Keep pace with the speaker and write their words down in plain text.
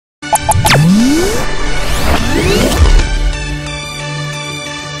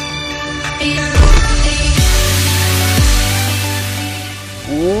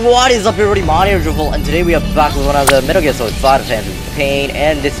What is up everybody, my name is Rufal, and today we are back with one of the Metal Gear Solid 5 Phantom Pain,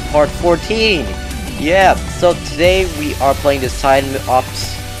 and this is part 14. Yeah, so today we are playing the side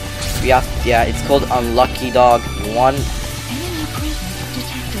ops. Yeah, it's called Unlucky Dog 1.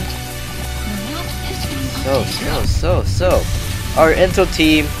 So, our intro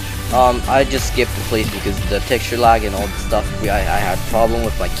team, I just skipped the place because of the texture lag and all the stuff. I had a problem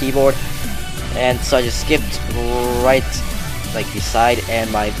with my keyboard, and so I just skipped right like beside. And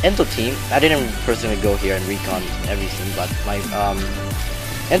my Ento team, I didn't personally go here and recon everything, but my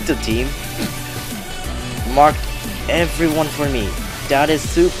Ento team marked everyone for me. That is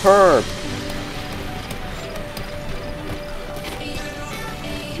superb.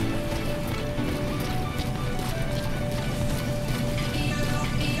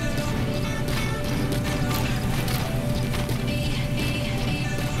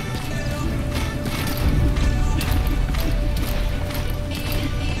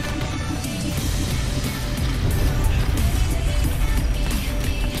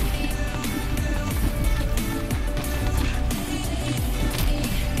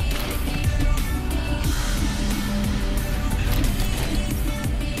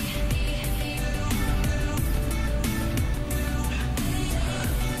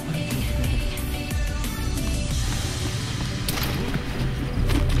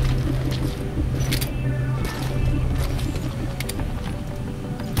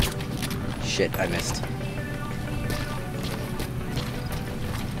 Shit, I missed.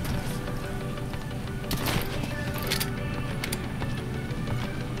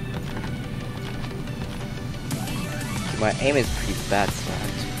 My aim is pretty bad, so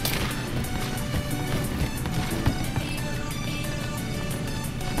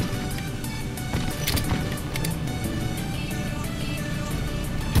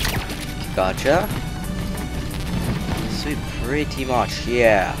gotcha. Sweet, pretty much,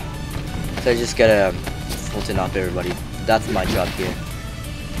 yeah. So I just gotta Fulton up everybody. That's my job here.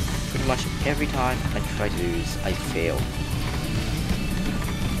 Pretty much every time I try to do this, I fail.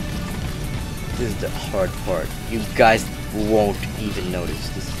 This is the hard part. You guys won't even notice.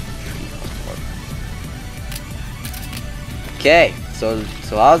 This is the pretty hard part. Okay, so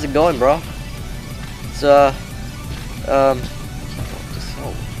how's it going, bro? So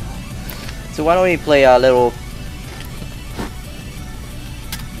why don't we play a little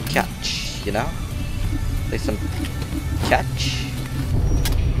catch? You know, like some catch,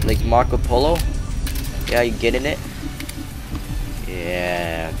 like Marco Polo. Yeah, you getting it?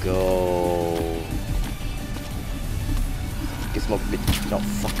 Yeah, go. Get some bit. No,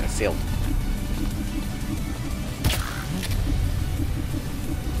 fuck, I failed.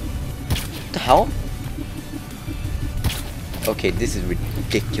 What the hell? Okay, this is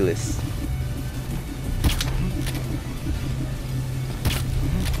ridiculous.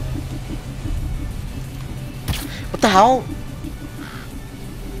 What the hell?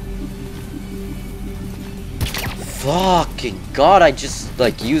 Fucking god, I just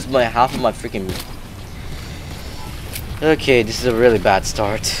like used my half of my freaking. Okay, this is a really bad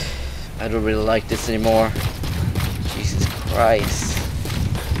start. I don't really like this anymore. Jesus Christ.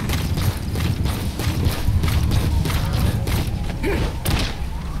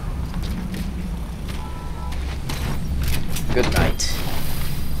 Good night,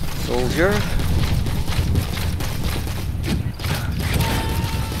 soldier.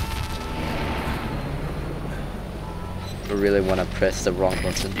 I really want to press the wrong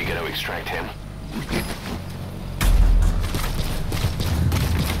button. You gotta extract him.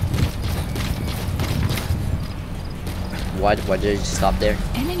 Why did you stop there?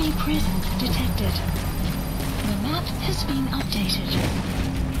 Enemy presence detected. The map has been updated.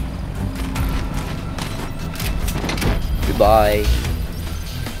 Goodbye.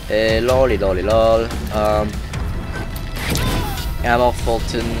 Lolly lol. Ammo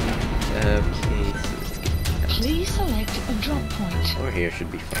Fulton. Okay. Please select a drop point. Over here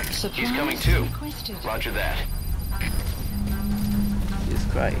should be fine. Supplies He's coming too. requested. Roger that. Jesus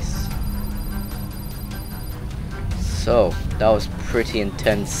Christ. So, that was pretty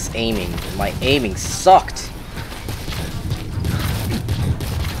intense aiming. My aiming sucked.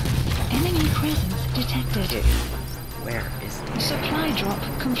 Enemy presence detected. Okay. Where is it? Supply drop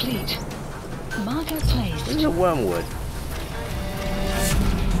complete. Marker placed. There's a wormwood.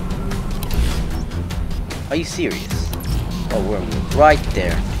 Are you serious? Oh, wormwood. Right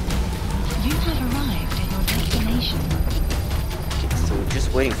there. You have arrived at your destination. Okay, so we're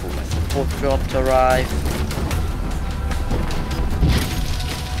just waiting for my support drop to arrive.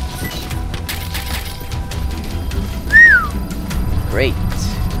 Great.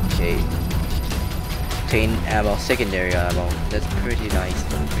 Okay. Obtain ammo, secondary ammo. That's pretty nice.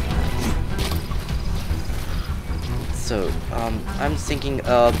 So, I'm thinking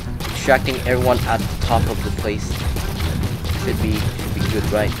of extracting everyone at the top of the place. Should be good,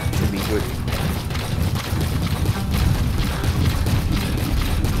 right? Should be good.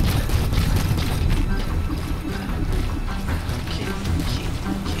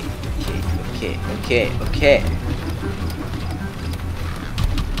 Okay.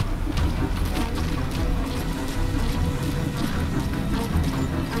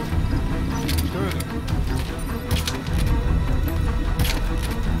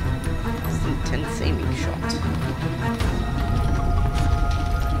 It's an intense aiming shot.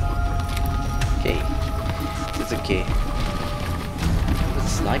 Okay. It's okay. The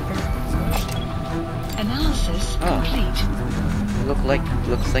sniper? Analysis complete.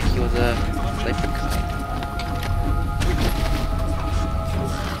 Looks like he was a sniper guy.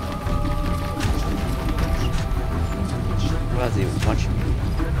 Why is he watching me?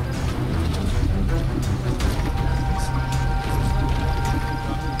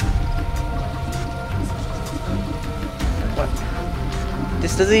 What?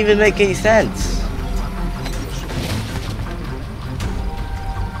 This doesn't even make any sense.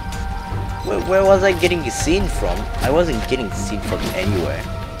 Where was I getting seen from? I wasn't getting seen from anywhere.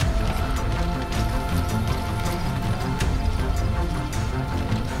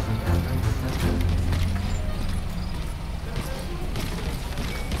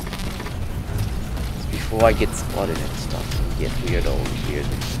 Before I get spotted and stuff, and get weird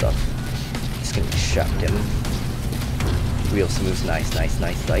and stuff. Just gonna distract him. Real smooth, nice.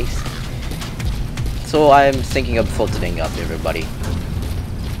 So I'm thinking of Fultoning up everybody.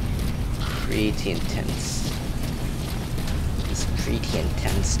 Pretty intense. It's pretty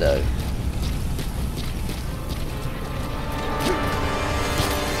intense though.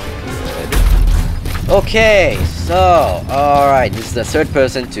 Good. Okay, so alright, this is the third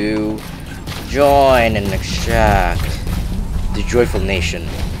person to join and extract the Joyful Nation.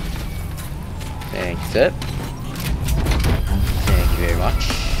 Thanks, sir. Thank you very much.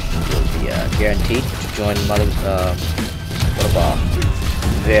 You'll be guaranteed to join Mother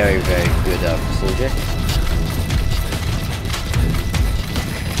very good soldier.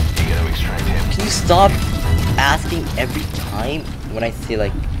 Can you stop asking every time when I say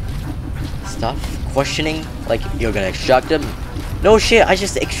like stuff? Questioning like you're gonna extract him? No shit, I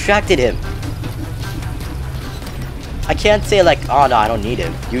just extracted him. I can't say like, oh no, I don't need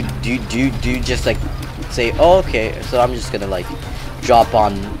him. You just like say, oh, okay, so I'm just gonna like drop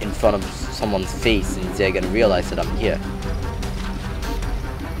on in front of someone's face and they're gonna realize that I'm here.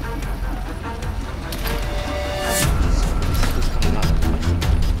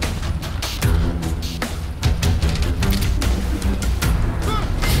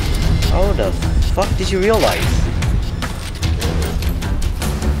 How the fuck did you realize?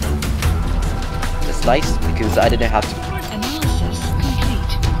 That's nice because I didn't have to. Analysis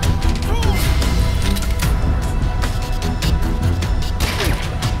complete.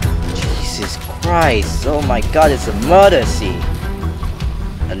 Jesus Christ! Oh my God! It's a murder scene.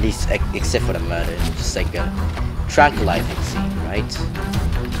 At least, except for the murder, it's just like a tranquilizing scene, right?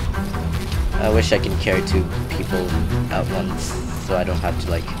 I wish I can carry two people at once, so I don't have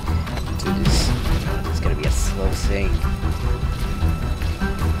to like do this. It's gonna be a slow thing.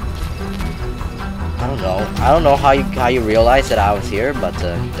 I don't know how you realized that I was here, but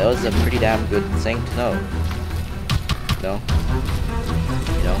that was a pretty damn good thing to know. No?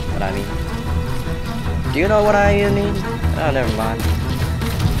 You know what I mean? Do you know what I mean? Oh, never mind.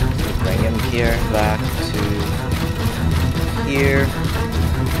 Bring him here, back to here.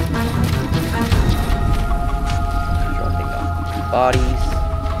 Dropping off bodies.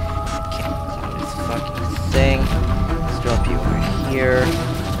 Can't climb this fucking thing. Let's drop you over here.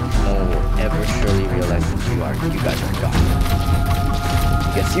 No one will ever surely realize that you guys are gone.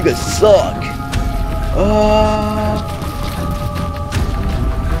 Yes, you guys suck!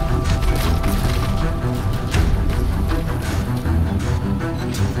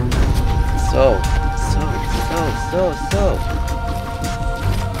 So.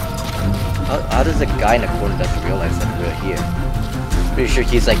 How does a guy in a corner doesn't realize that we're here? Pretty sure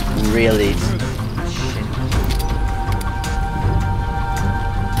he's like really... Shit.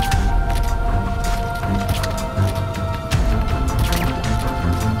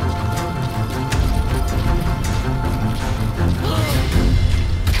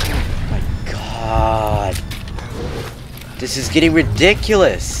 My God. This is getting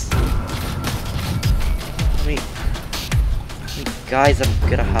ridiculous. Guys, I'm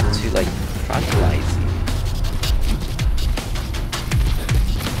gonna have to like tranquilize you.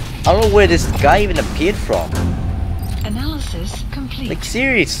 I don't know where this guy even appeared from. Analysis complete. Like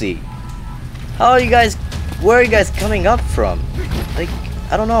seriously, how are you guys Where are you guys coming up from? Like,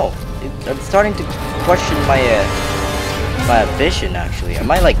 I don't know. I'm starting to question my my vision. Actually,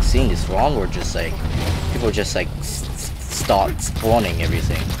 am I like seeing this wrong, or just like people just like start spawning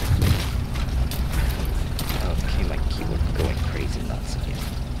everything? Okay, my keyboard going crazy nuts again.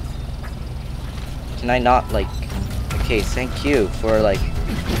 Can I not like? Okay, thank you for like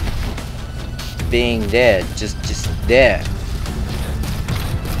being there. Just there.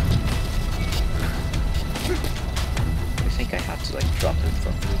 I think I have to like drop it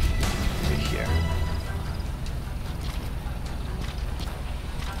from over here.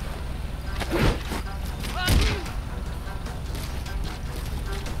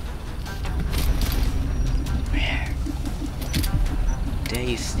 There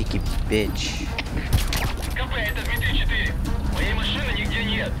you sneaky bitch.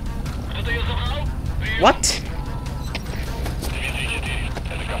 What?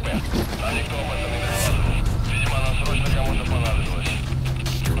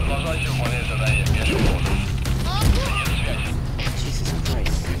 Jesus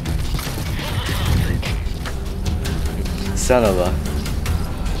Christ. Son of a...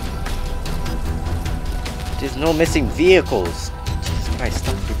 There's no missing vehicles. Jesus Christ,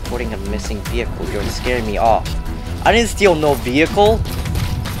 stop reporting a missing vehicle. You're scaring me off. I didn't steal no vehicle.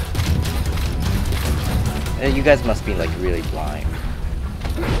 You guys must be like really blind.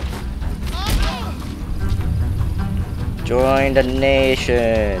 Join the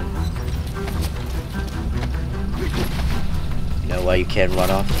nation. You know why you can't run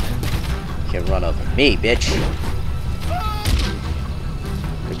off? You can't run over me, bitch.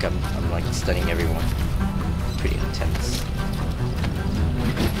 Look, I'm like stunning everyone. Pretty intense.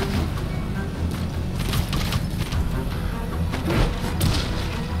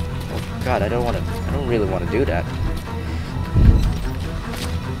 Oh God, I don't really want to do that.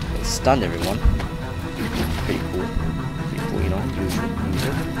 Stun everyone. Pretty cool. Pretty cool, you know. Usual.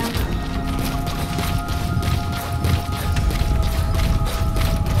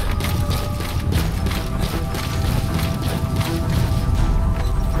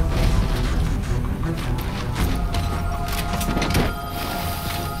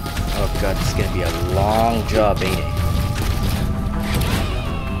 Oh God, this is gonna be a long job, ain't it?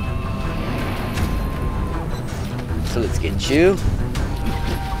 So let's get you.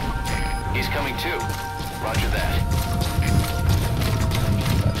 He's coming too. Roger that.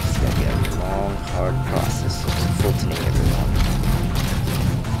 It's gonna be a long, hard process of Fultoning everyone.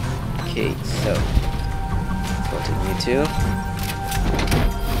 Okay, so Fulton you too.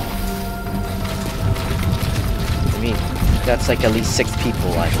 I mean, that's like at least 6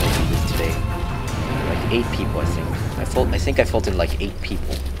 people I Fultoned this today. Like 8 people, I think. I think I Fultoned like 8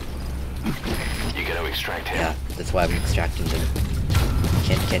 people. You gotta extract him. Yeah, that's why I'm extracting them.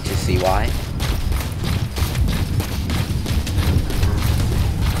 Can't you see why?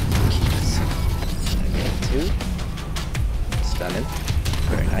 Okay, so I get 2. Stun him.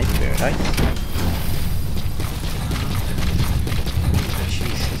 Very nice, very nice.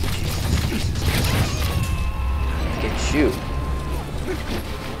 Jesus. Get you.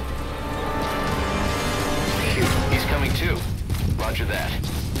 He's coming too. Roger that.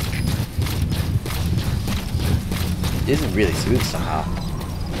 This is really smooth somehow.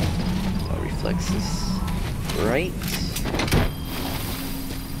 No reflexes. Right.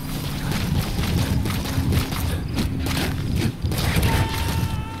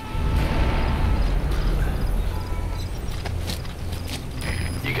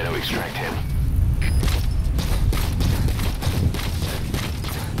 You gotta extract him.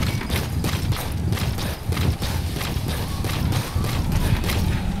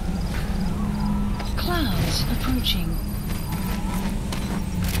 Clouds approaching.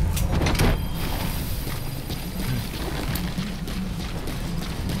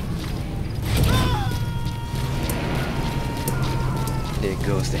 There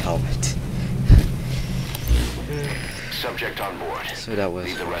goes the helmet. Subject on board. So that was.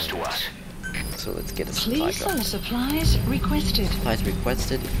 Leave the rest to us. So let's get a supply Please drop. sell supplies requested. Supplies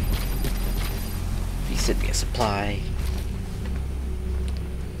requested. Please send me a supply.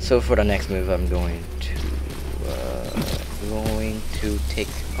 So for the next move, I'm going to take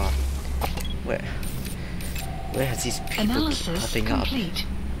off. Where has these people keep Analysis popping complete.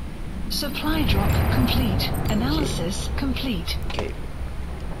 Supply drop complete. Analysis complete. up? Okay,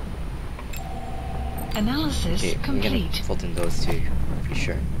 Analysis okay, I'm gonna complete. Fulton those two for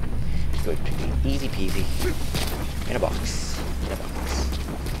sure. Good, easy peasy. In a box. In a box.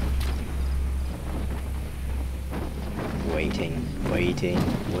 Waiting.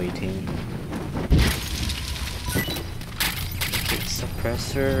 Okay,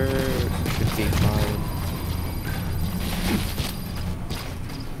 suppressor should be fine.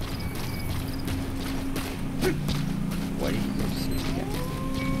 Why did you go to sleep again?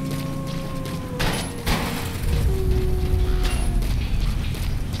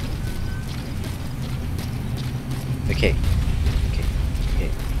 Okay. Okay.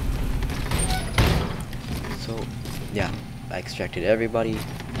 So, yeah, I extracted everybody.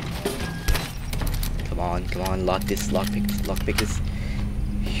 Come on, lockpick this.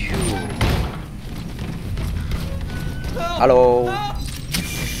 Phew. Hello.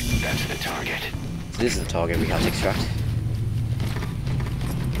 That's the target. So this is the target we have to extract.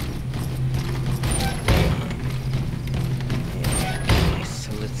 Okay,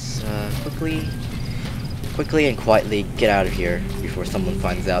 so let's quickly and quietly get out of here before someone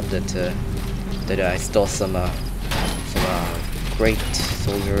finds out that I stole some great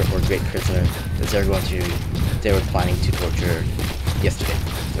soldier or great prisoner that they were planning to torture yesterday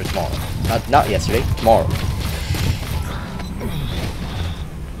or tomorrow. Not yesterday, tomorrow.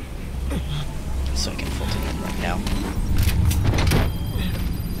 So I can Fulton him right now.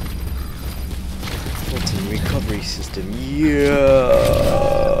 Fulton recovery system, yeah.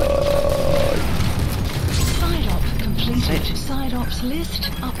 Side op completed. Side ops list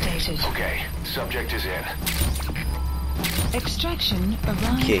updated. Okay, subject is in. Extraction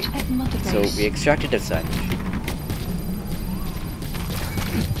arrived Okay, at Mother so Base. we extracted a side.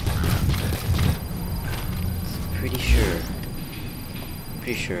 Pretty sure.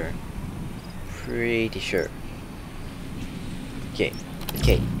 Okay.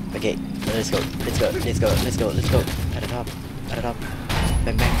 Let's go. At the top.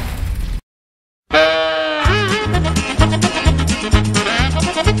 Bang bang.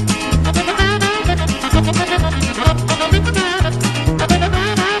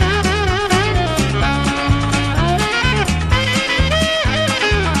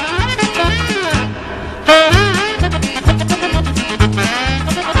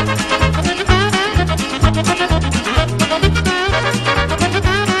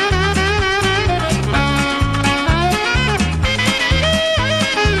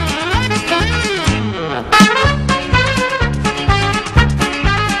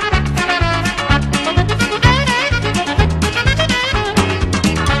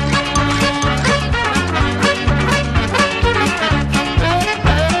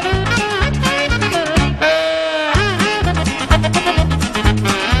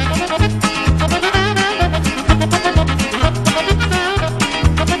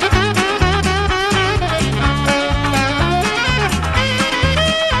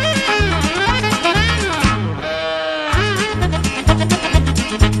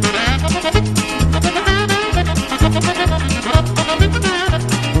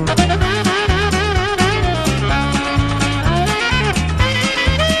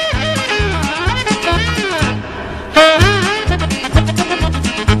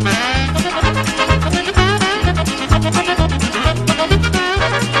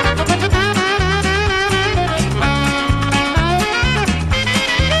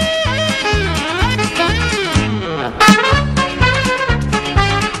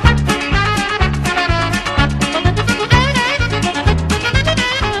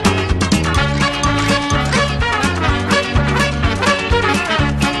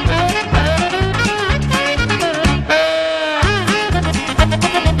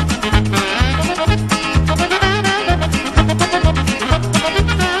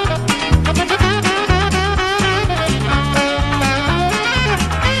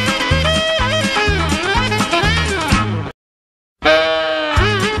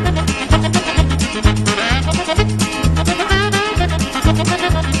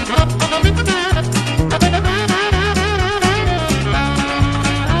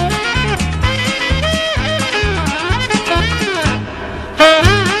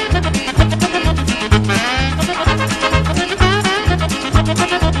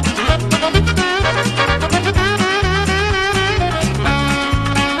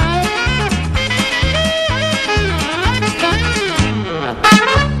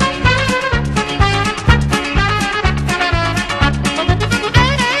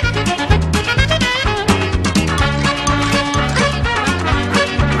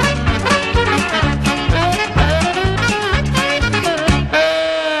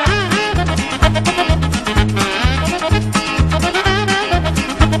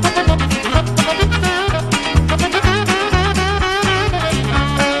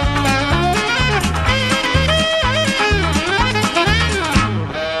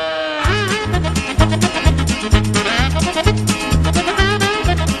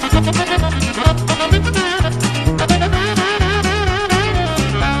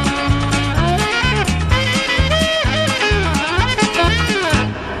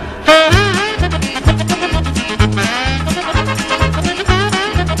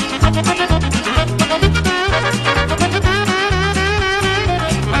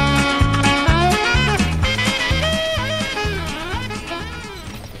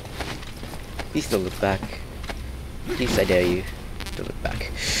 Please don't look back. Please, I dare you. Don't look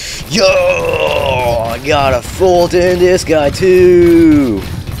back. Yo! I got a Fulton this guy too!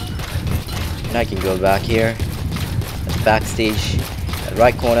 And I can go back here. At the backstage. At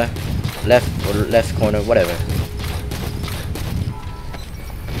right corner. Left or left corner. Whatever.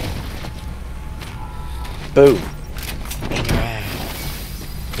 Boom.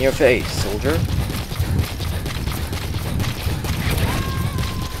 In your face, soldier.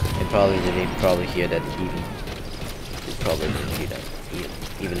 They probably didn't hear that even. They probably didn't hear that.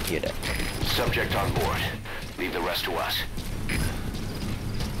 Even hear that. Subject on board. Leave the rest to us.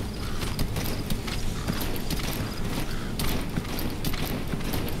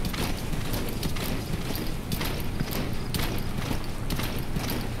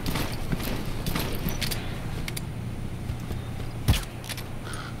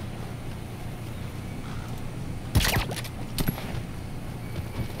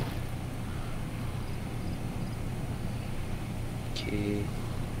 Okay.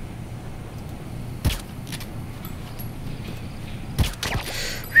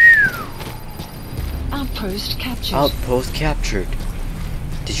 Outpost captured. Outpost captured.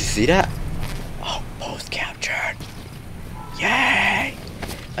 Did you see that? Outpost captured. Yay!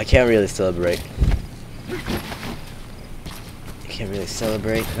 I can't really celebrate. I can't really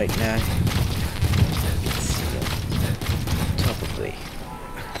celebrate right now. Let's see. Probably.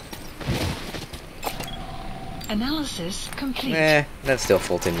 Analysis complete. That's still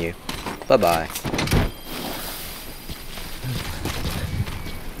Fulton you. Bye bye.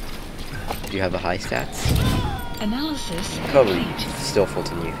 Do you have a high stats? Analysis Probably complete. still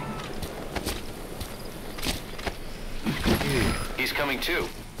Fulton you. He's coming too.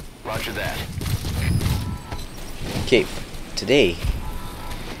 Roger that. Okay, today,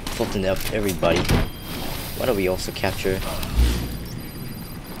 Fulton up everybody. Why don't we also capture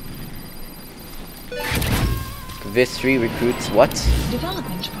Vis3 recruits what?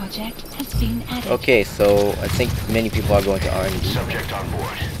 Development project has been added. Okay, so I think many people are going to R&D. Subject on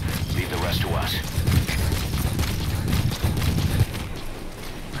board. Leave the rest to us.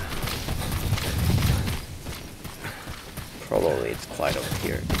 Probably it's quite over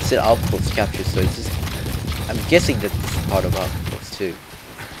here. It said outpost capture, so it's just... I'm guessing that this is part of outpost too.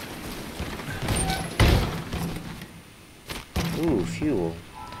 Ooh, fuel.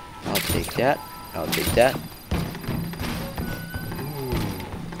 I'll take that. I'll take that.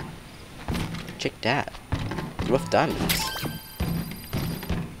 Check that. Rough diamonds.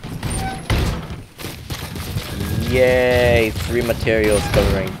 Yay! Free materials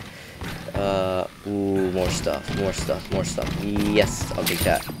covering. Ooh, more stuff, more stuff, more stuff. Yes, I'll take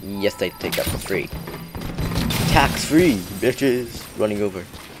that. Yes, I take that for free. Tax free, bitches. Running over.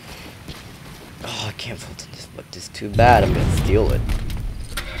 Oh, I can't Fulton this, but this is too bad. I'm gonna steal it.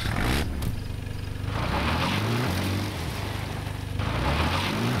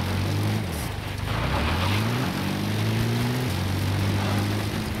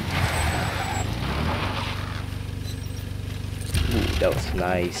 That was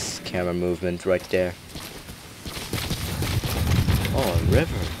nice camera movement right there. Oh, a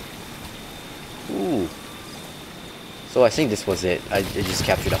river. Ooh. So I think this was it. I just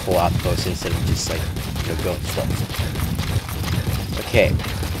captured a whole outpost instead of just like, you know, going stuff. Okay.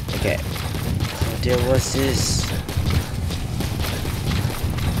 Okay. So there was this.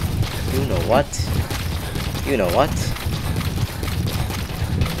 You know what? You know what?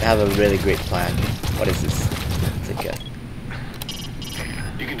 I have a really great plan. What is this? It's like a...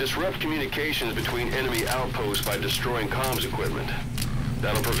 You can disrupt communications between enemy outposts by destroying comms equipment.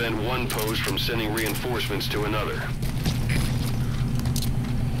 That'll prevent one post from sending reinforcements to another.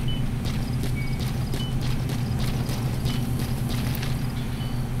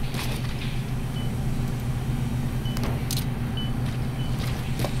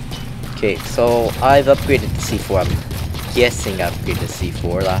 Okay, so I've upgraded to C4. I'm guessing I upgraded to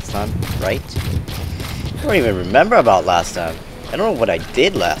C4 last time, right? I don't even remember about last time. I don't know what I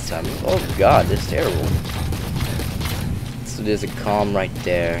did last time. Oh god, this is terrible. So there's a comm right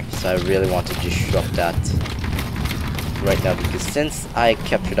there. So I really want to disrupt that right now because since I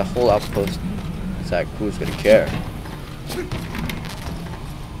captured a whole outpost, it's like, who's gonna care?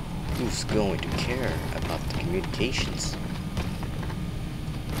 Who's going to care about the communications?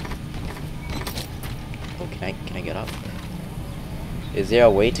 Oh, can I get up? Is there a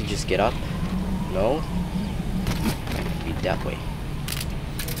way to just get up? No? I can be that way.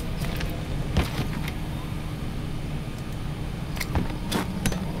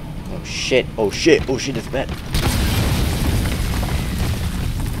 Oh shit, oh shit, oh shit, it's bad.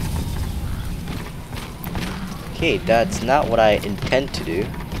 Okay, that's not what I intend to do.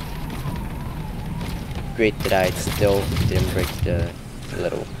 great that I still didn't break the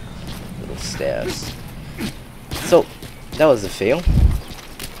little stairs. So that was a fail.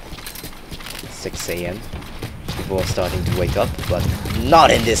 6 a.m. People are starting to wake up, but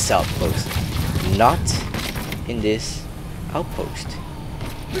not in this outpost. Not in this outpost.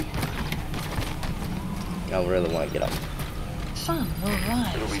 I really want to get up. Sun will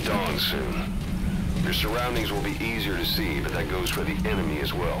rise. It'll be dawn soon. Your surroundings will be easier to see, but that goes for the enemy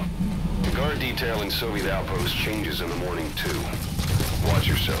as well. The guard detail in Soviet outposts changes in the morning too. Watch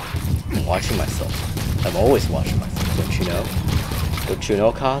yourself. I'm watching myself. I'm always watching myself, don't you know? Don't you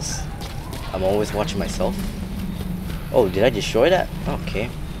know, Kaz? I'm always watching myself. Oh, did I destroy that? Okay.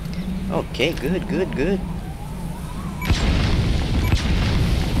 Okay, good, good, good.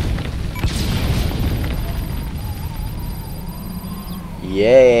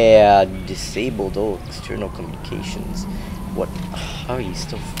 Yeah, disabled all external communications. What? How are you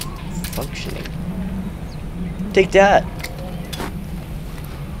still functioning? Take that!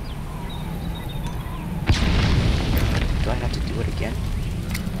 Do I have to do it again?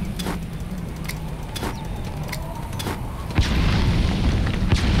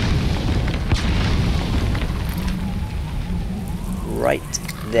 Right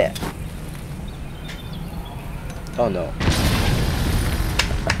there. Oh no.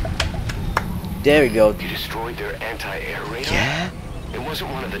 There we go. You destroyed their anti-air radar? Yeah? It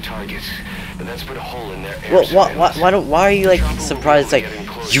wasn't one of the targets, but that's put a hole in their air Well, why are you like surprised? Like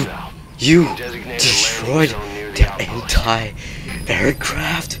you destroyed the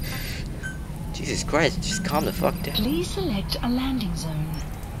anti-aircraft. Jesus Christ! Just calm the fuck down. Please select a landing zone.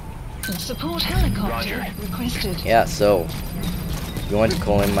 A support helicopter requested. Yeah. So you want to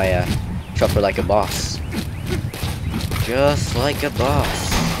call in my chopper like a boss, just like a boss.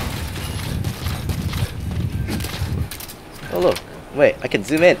 Oh look, wait, I can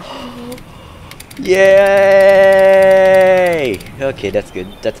zoom in. Yay! Okay, that's good.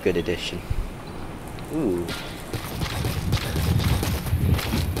 That's good addition. Ooh.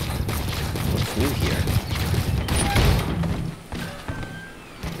 What's new here?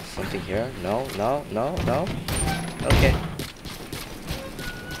 There's something here? No, no, no, no. Okay.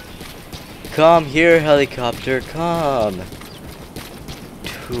 Come here, helicopter, come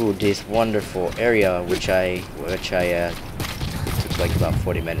to this wonderful area, which I took like about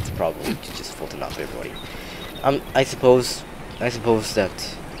 40 minutes probably to just Fulton off everybody. I suppose that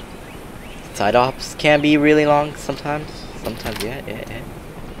side ops can be really long sometimes. Sometimes, yeah.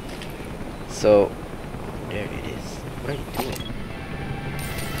 So there it is. What are you doing?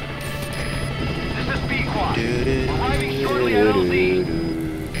 This is Pequod. Arriving shortly at LZ.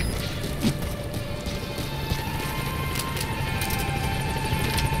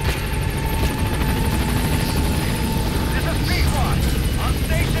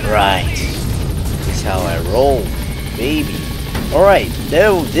 Right. This is how I roll, baby. Alright,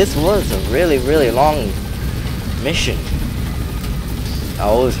 this was a really long mission. I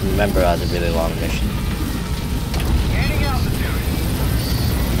always remember as a really long mission.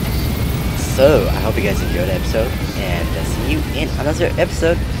 So, I hope you guys enjoyed the episode, and I'll see you in another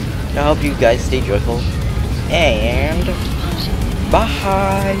episode. And I hope you guys stay joyful, and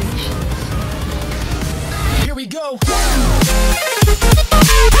bye! Here we go!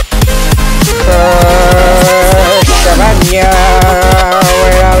 Shabanya,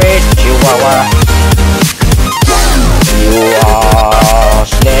 where are we, Chihuahua? You are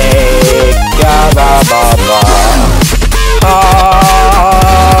snake, ba.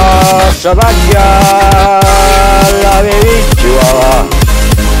 Shabanya.